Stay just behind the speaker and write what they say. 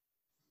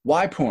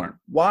why porn?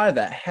 Why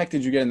the heck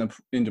did you get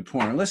into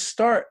porn? Let's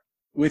start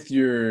with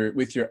your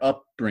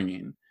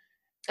upbringing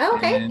Oh,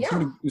 okay. and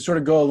Yeah. sort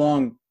of go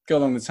along the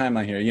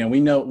timeline here. You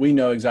know, we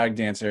know Exotic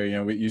Dancer.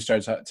 You know, you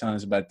started telling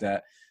us about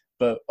that.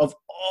 But of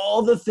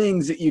all the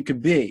things that you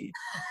could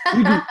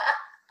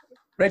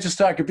Rachel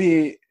Starr could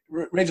be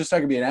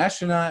an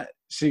astronaut.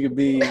 She could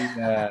be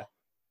I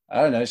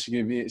don't know. She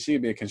could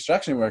be a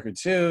construction worker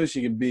too.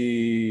 She could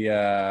be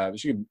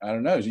she could I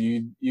don't know.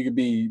 You could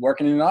be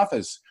working in an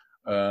office.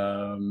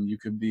 You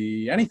could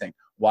be anything.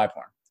 Why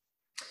porn?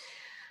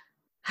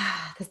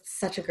 That's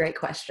such a great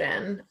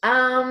question.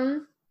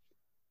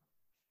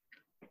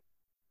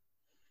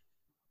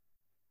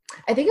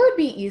 I think it would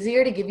be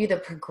easier to give you the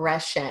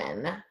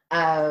progression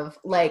of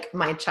like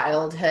my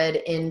childhood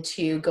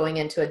into going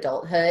into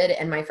adulthood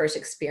and my first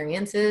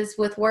experiences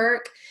with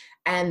work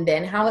and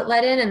then how it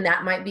led in. And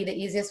that might be the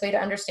easiest way to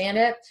understand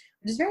it,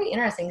 which is very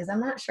interesting because I'm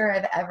not sure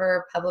I've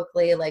ever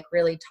publicly like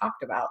really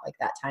talked about like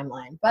that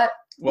timeline, but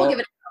we'll give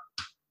Well, it.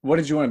 what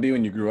did you want to be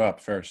when you grew up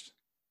first?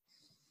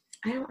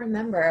 I don't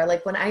remember.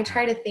 Like when I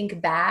try to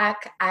think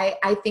back,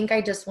 I think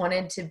I just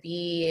wanted to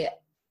be,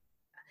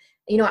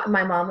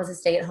 my mom was a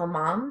stay-at-home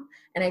mom.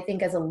 And I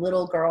think as a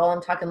little girl,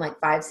 I'm talking like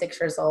 5,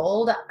 6 years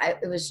old,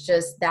 it was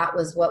just, that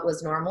was what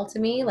was normal to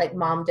me. Like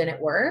mom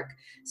didn't work.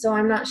 So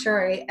I'm not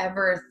sure I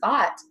ever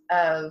thought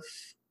of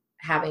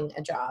having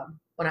a job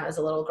when I was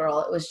a little girl.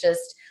 It was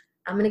just,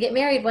 I'm going to get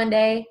married one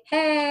day.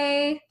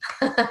 Hey,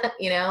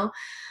 you know?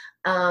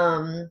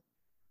 Um,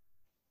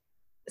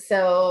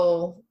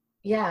 so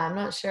yeah, I'm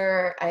not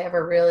sure I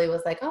ever really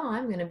was like, oh,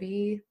 I'm going to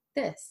be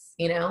this.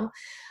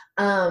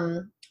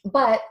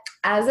 But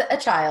as a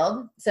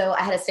child, so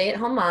I had a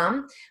stay-at-home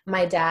mom.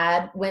 My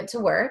dad went to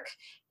work,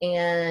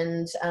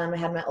 and I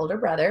had my older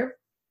brother.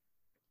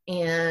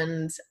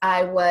 And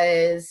I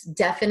was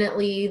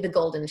definitely the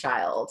golden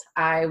child.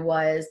 I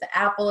was the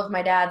apple of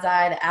my dad's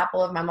eye, the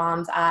apple of my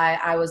mom's eye.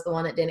 I was the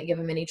one that didn't give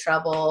him any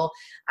trouble.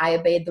 I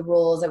obeyed the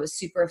rules. I was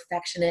super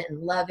affectionate and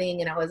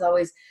loving. And I was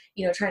always,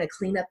 trying to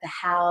clean up the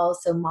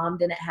house so mom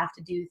didn't have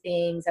to do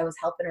things. I was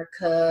helping her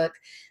cook.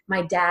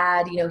 My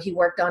dad, he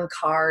worked on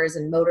cars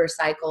and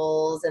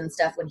motorcycles and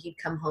stuff when he'd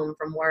come home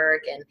from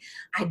work. And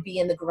I'd be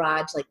in the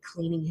garage, like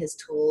cleaning his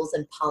tools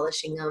and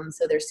polishing them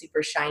so they're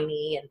super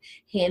shiny and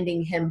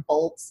handing him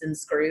bolts and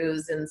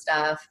screws and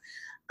stuff.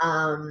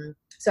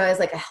 So I was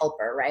like a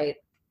helper, right?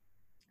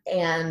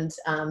 And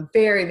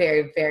very,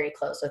 very, very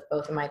close with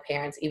both of my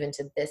parents, even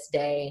to this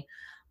day.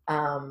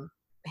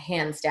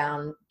 Hands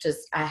down,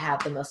 just I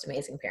have the most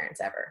amazing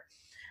parents ever.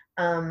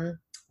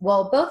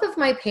 Well, both of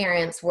my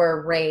parents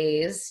were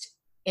raised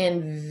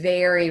in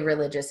very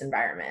religious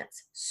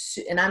environments.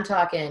 And I'm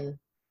talking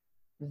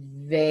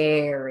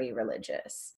very religious.